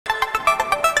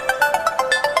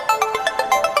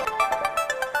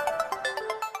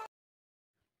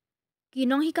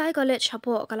Pinong Hikai College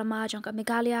hapo kalama jang ka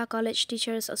Meghalaya College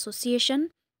Teachers Association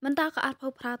Mcta ka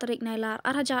arpau pratarik nailar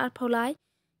araja arpaulai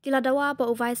kila dawa ba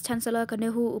Vice Chancellor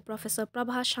kanehu u Professor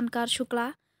Prabha Shankar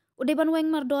Shukla udeban Weng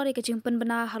mardori ke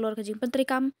Jingpynbna halor ke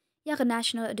Jingpyntrikam ya ke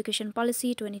National Education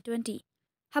Policy 2020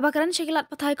 habakaran syakilat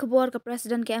pathai kubor ke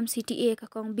Presiden ke MCTA ka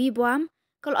kong B Buam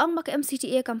kalong ba ke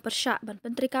MCTA kam persya ban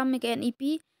pentrikam ke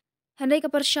NEP Henry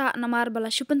ke persya namar bala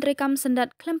syupentrikam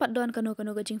sendat klempat don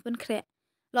kanu-kanu ke Jingpynkre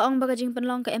Laong baga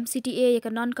Jingpynlong ke MCTA ya ke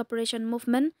non-cooperation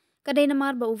movement kadai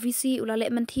namar ba UVC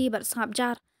ulale menti bar sangap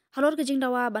jar halor ke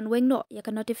jingdawa ban wengno ya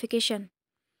ke notification.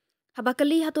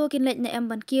 Habakali hato kinlet na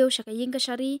em ban kiyo syaka ying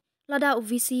syari lada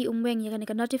UVC umweng ya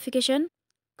ke notification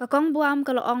kakong buam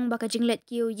ka laong baga jinglet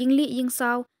kiyo yingli ying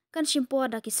saw kan shimpo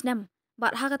da kisnem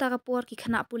bat hakata kapor ki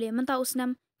khana pule menta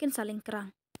usnem kin saling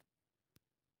kerang.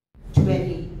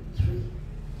 23.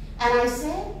 And I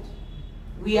said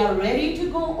we are ready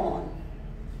to go on,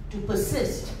 to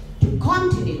persist, to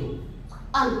continue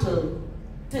until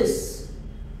this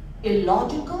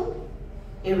illogical,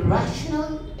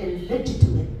 irrational,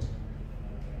 illegitimate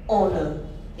order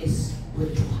is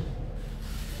withdrawn.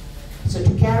 So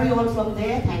to carry on from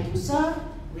there, thank you, sir,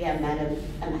 we have Madam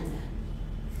Amanda.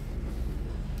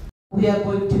 We are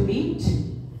going to meet,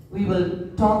 we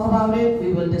will talk about it,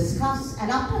 we will discuss,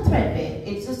 and after threadbare,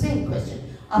 it's the same question.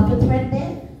 After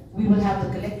threadbare, we will have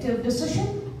the collective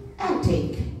decision and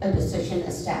take a decision,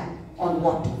 a stand on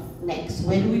what next.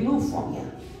 Where do we move from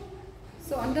here?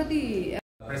 So under the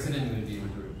President will be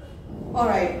able to reply. All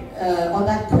right, on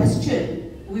that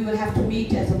question, we will have to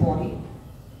meet as a body,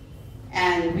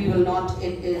 and we will not.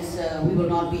 We will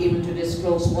not be able to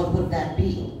disclose what would that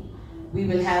be. We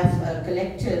will have a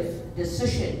collective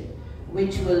decision,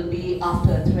 which will be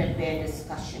after a threadbare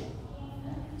discussion.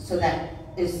 So that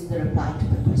is the reply to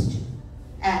the question.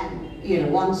 And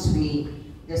once we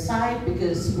decide,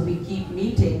 because we keep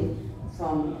meeting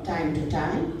from time to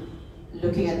time,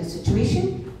 looking at the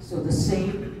situation, so the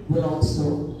same will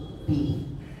also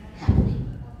be happening.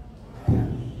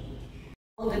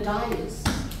 On the dais,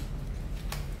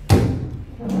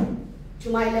 to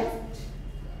my left,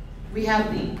 we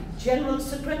have the General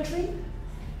Secretary,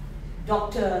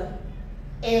 Dr.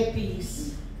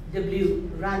 Airpeace W.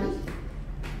 Rani.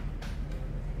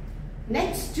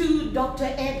 Next to Dr.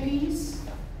 Airpeace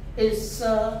is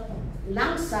Sir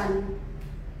Langsan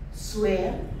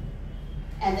Swear,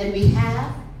 and then we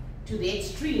have to the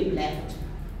extreme left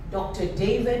Dr.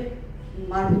 David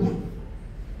Marnya.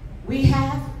 We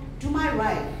have to my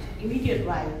right, immediate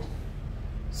right,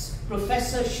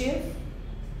 Professor Shiv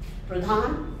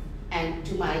Pradhan, and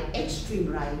to my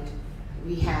extreme right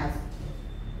we have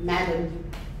Madam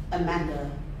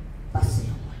Amanda Basile.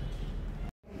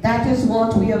 That is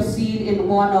what we have seen in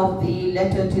one of the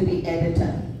letter to the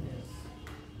editor.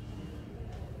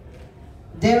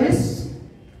 There is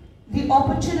the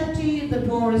opportunity, the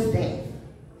door is there,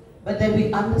 but then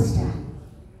we understand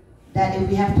that if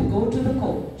we have to go to the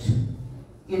court,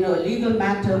 a legal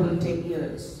matter will take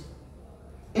years.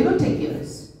 It will take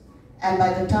years. And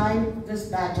by the time this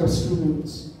batch of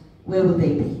students, where will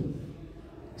they be?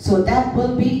 So that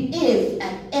will be if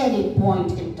at any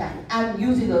point in time, I'm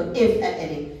using the if at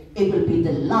any, it will be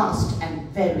the last and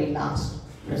very last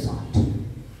resort.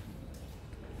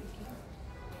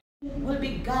 Will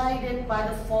be guided by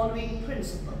the following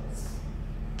principles.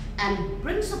 And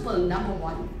principle number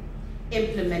 1,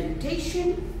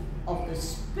 implementation of the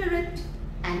spirit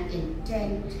and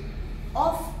intent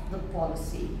of the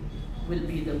policy will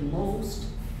be the most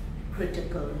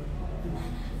critical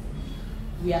matter.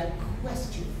 We are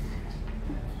questioning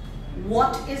that.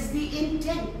 What is the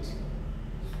intent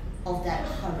of that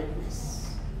hurriedness?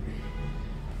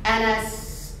 And as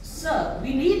Sir,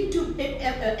 we need to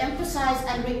emphasize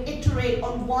and reiterate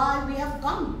on why we have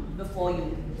come before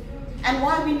you and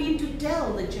why we need to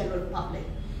tell the general public.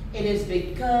 It is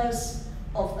because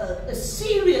of a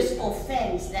serious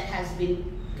offense that has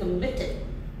been committed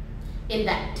in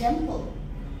that temple,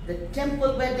 the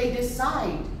temple where they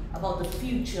decide about the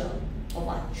future of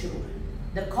our children,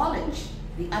 the college,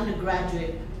 the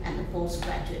undergraduate and the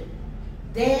postgraduate.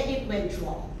 There it went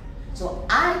wrong. So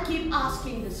I keep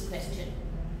asking this question.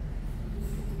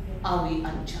 Are we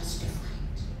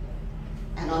unjustified?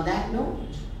 And on that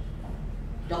note,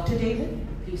 Dr. David,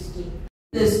 please take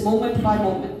this moment by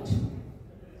moment.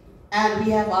 And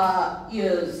we have our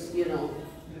ears,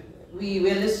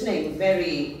 we're listening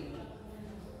very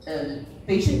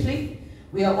patiently.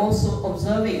 We are also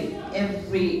observing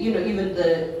every, even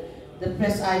the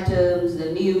press items,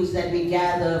 the news that we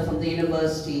gather from the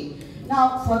university.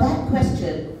 Now, for that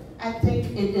question, I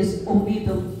think it is only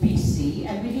the VC,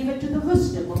 and we leave it to the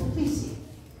wisdom of the VC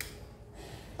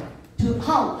to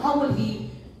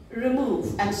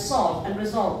and solve and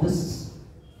resolve this,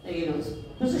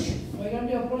 position. Why can't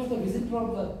you approach the visitor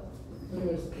of the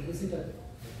visitor?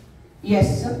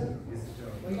 Yes, sir.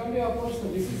 Why can't you approach the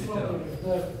visitor of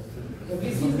the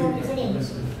VC is not listening?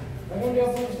 Why can't you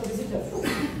approach the visitor?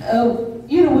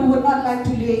 We would not like to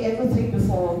lay everything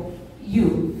before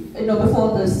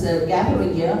before this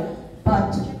gathering here,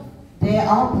 but there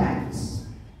are plans.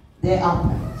 There are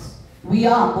plans. We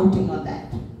are voting on that.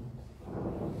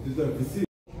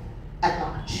 At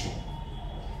large.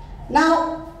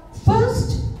 Now,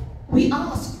 first, we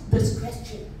ask this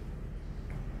question: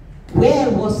 where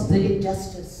was the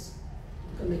injustice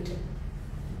committed?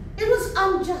 It was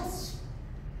unjust.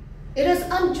 It is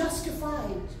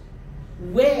unjustified.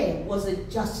 Where was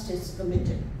injustice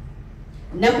committed?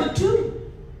 Number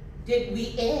two, did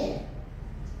we err?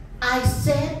 I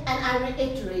said and I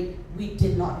reiterate, we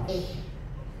did not err.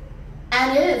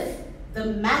 And if the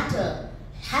matter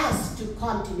has to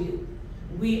continue,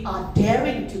 we are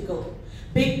daring to go,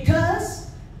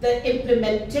 because the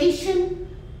implementation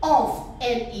of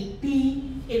NEP,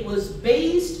 it was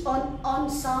based on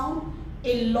unsound,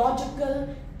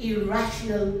 illogical,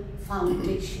 irrational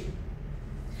foundation.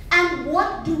 And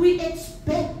what do we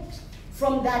expect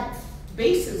from that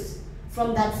basis,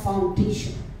 from that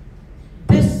foundation?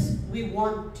 This we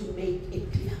want to make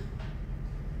it clear.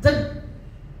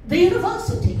 The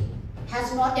university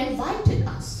has not invited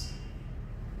us,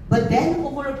 but then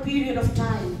over a period of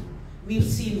time, we've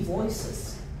seen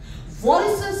voices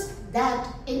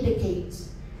that indicates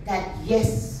that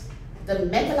yes, the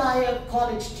Meghalaya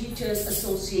College Teachers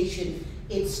Association,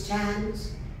 it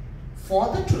stands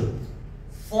for the truth,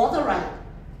 for the right,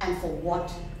 and for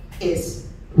what is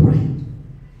right.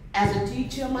 As a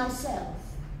teacher myself,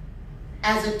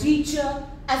 as a teacher,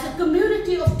 as a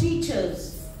community of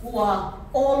teachers who are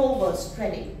all over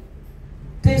spreading,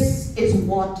 this is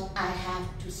what I have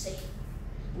to say.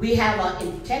 We have our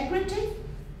integrity,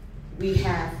 we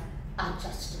have our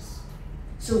justice.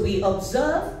 So we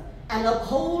observe and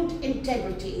uphold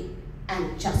integrity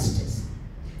and justice.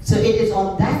 So it is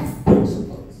on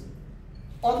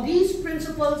these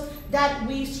principles that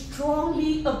we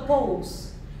strongly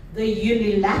oppose the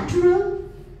unilateral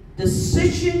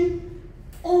decision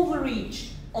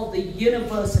overreach of the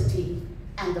university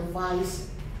and the Vice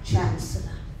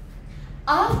Chancellor.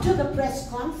 After the press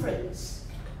conference,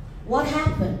 what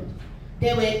happened?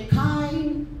 There were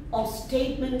kind of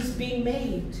statements being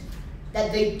made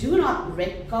that they do not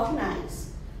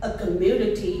recognize a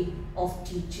community of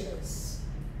teachers.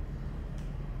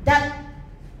 That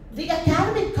the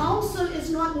academic council is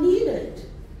not needed.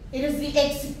 It is the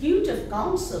executive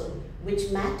council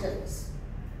which matters.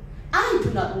 I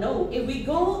do not know. If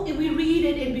we read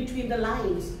it in between the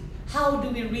lines, how do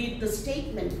we read the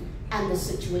statement and the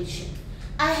situation?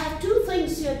 I have two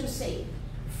things here to say.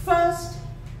 First,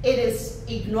 it is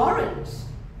ignorance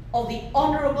of the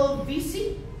Honorable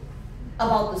VC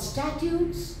about the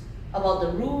statutes, about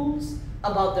the rules,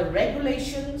 about the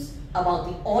regulations, about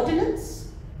the ordinance.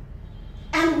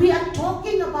 And we are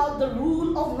talking about the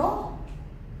rule of law.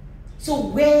 So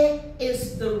where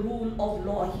is the rule of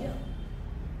law here?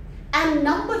 And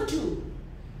number two,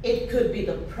 it could be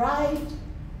the pride,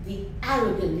 the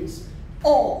arrogance,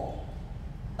 or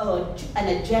an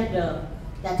agenda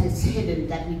that is hidden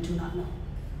that we do not know.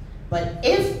 But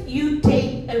if you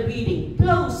take a reading,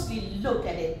 closely look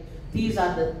at it, these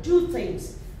are the two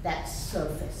things that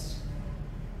surface.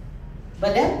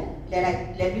 But then,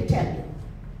 let me tell you,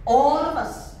 all of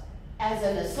us as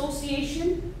an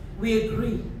association, we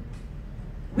agree.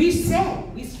 We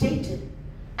stated,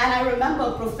 and I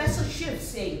remember Professor Schiff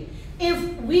saying,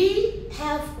 if we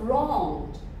have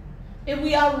wronged, if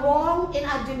we are wrong in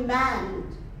our demand,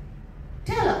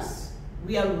 tell us,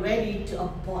 we are ready to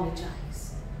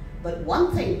apologize. But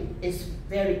one thing is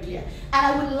very clear, and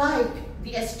I would like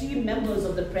the esteemed members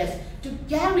of the press to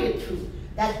carry it through,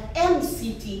 that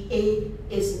MCTA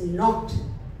is not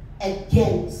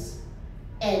against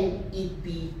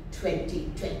NEP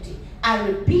 2020. I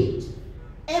repeat,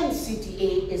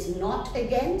 MCTA is not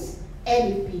against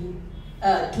NEP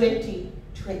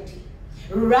 2020.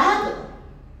 Rather,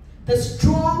 the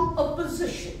strong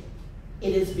opposition,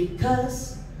 it is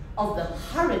because of the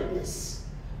hurriedness,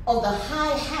 of the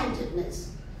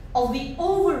high-handedness, of the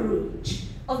overreach,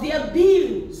 of the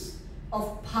abuse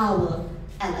of power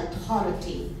and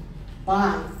authority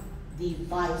by the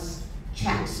Vice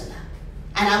Chancellor.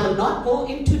 And I will not go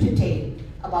into detail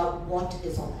about what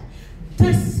is on that.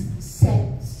 This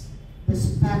sets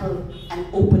this panel an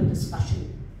open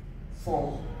discussion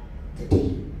for the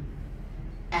day.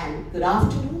 And good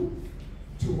afternoon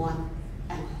to one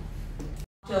and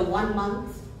all. After 1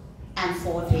 month and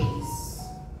 4 days,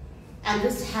 And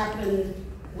this happened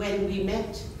when we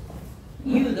met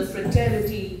you, the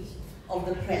fraternity of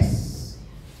the press,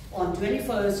 on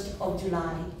 21st of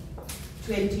July,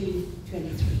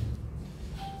 2023.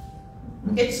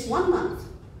 It's 1 month.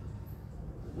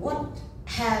 What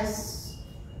has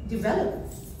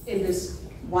developed in this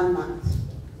 1 month?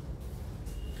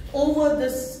 Over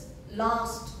this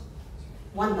last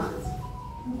 1 month,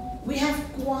 we have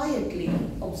quietly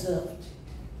observed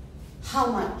how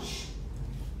much,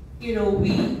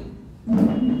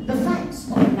 the facts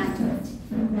of the matter,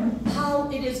 how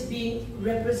it is being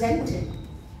represented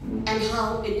and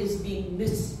how it is being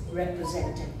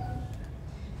misrepresented.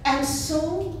 And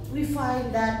so we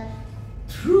find that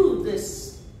through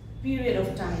this period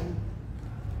of time,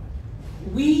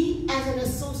 we as an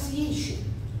association,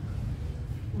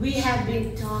 we have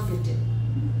been targeted.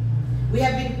 We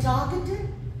have been targeted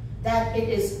that it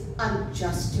is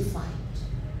unjustified.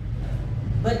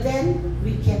 But then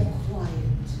we kept quiet.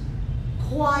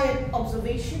 Quiet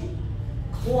observation,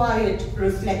 quiet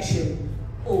reflection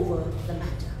over the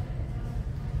matter.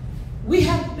 We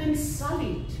have been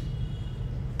sullied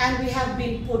and we have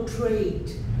been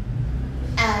portrayed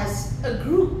as a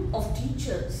group of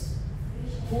teachers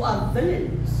who are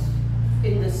villains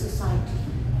in the society.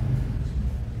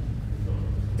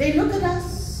 They look at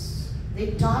us,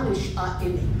 they tarnish our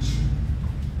image.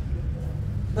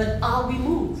 But are we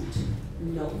moved?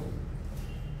 No.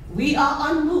 We are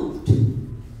unmoved.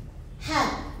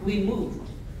 Had we moved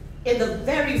in the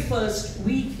very first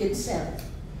week itself,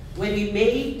 when we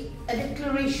made a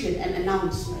declaration and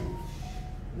announcement,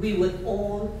 we would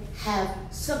all have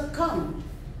succumbed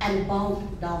and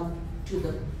bowed down to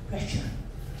the pressure.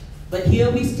 But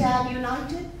here we stand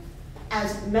united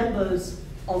as members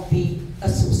of the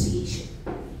association.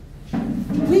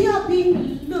 We are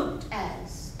being looked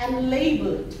as and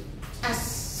labeled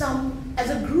as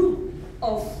a group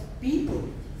of people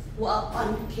who are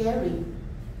uncaring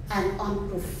and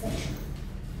unprofessional.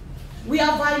 We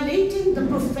are violating the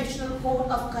professional code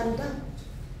of conduct,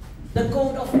 the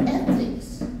code of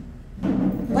ethics.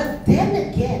 But then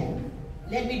again,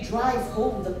 let me drive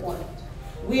home the point.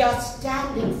 We are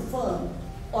standing firm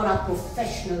on our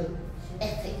professional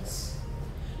ethics.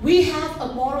 We have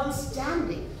a moral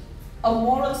standing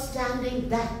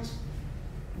that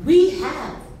we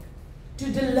have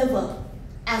to deliver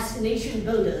as nation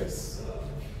builders.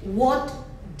 What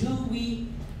do we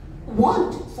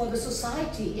want for the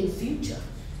society in future?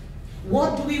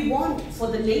 What do we want for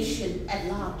the nation at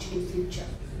large in future?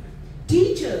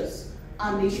 Teachers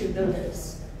are nation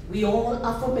builders. We all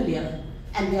are familiar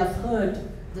and we have heard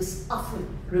this often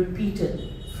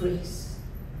repeated phrase.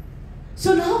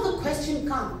 So now the question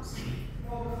comes,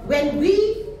 when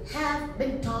we have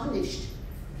been tarnished,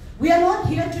 we are not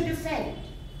here to defend.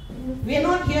 We are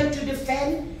not here to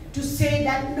defend, to say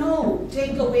that no,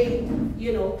 take away,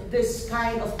 this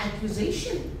kind of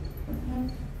accusation,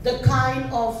 the kind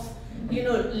of,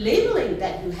 labeling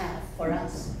that you have for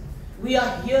us. We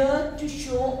are here to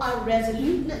show our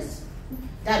resoluteness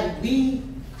that we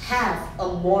have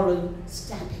a moral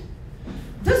standing.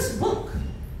 This book,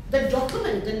 the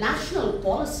document, the National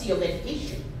Policy of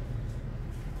Education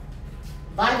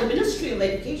by the Ministry of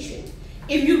Education,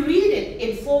 if you read it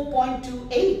in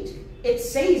 4.28, it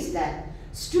says that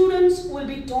students will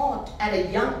be taught at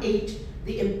a young age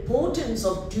the importance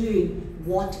of doing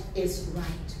what is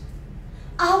right.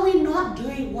 Are we not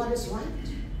doing what is right?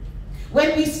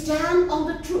 When we stand on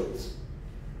the truth,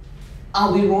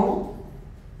 are we wrong?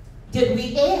 Did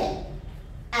we err?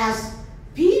 As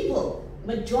people,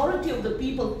 majority of the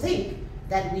people think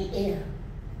that we err.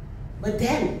 But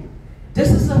then,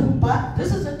 this is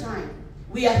a time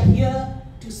we are here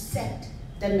to set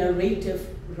the narrative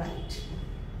right.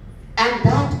 And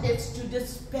that is to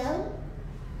dispel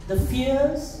the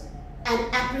fears and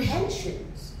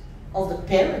apprehensions of the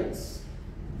parents,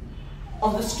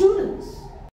 of the students,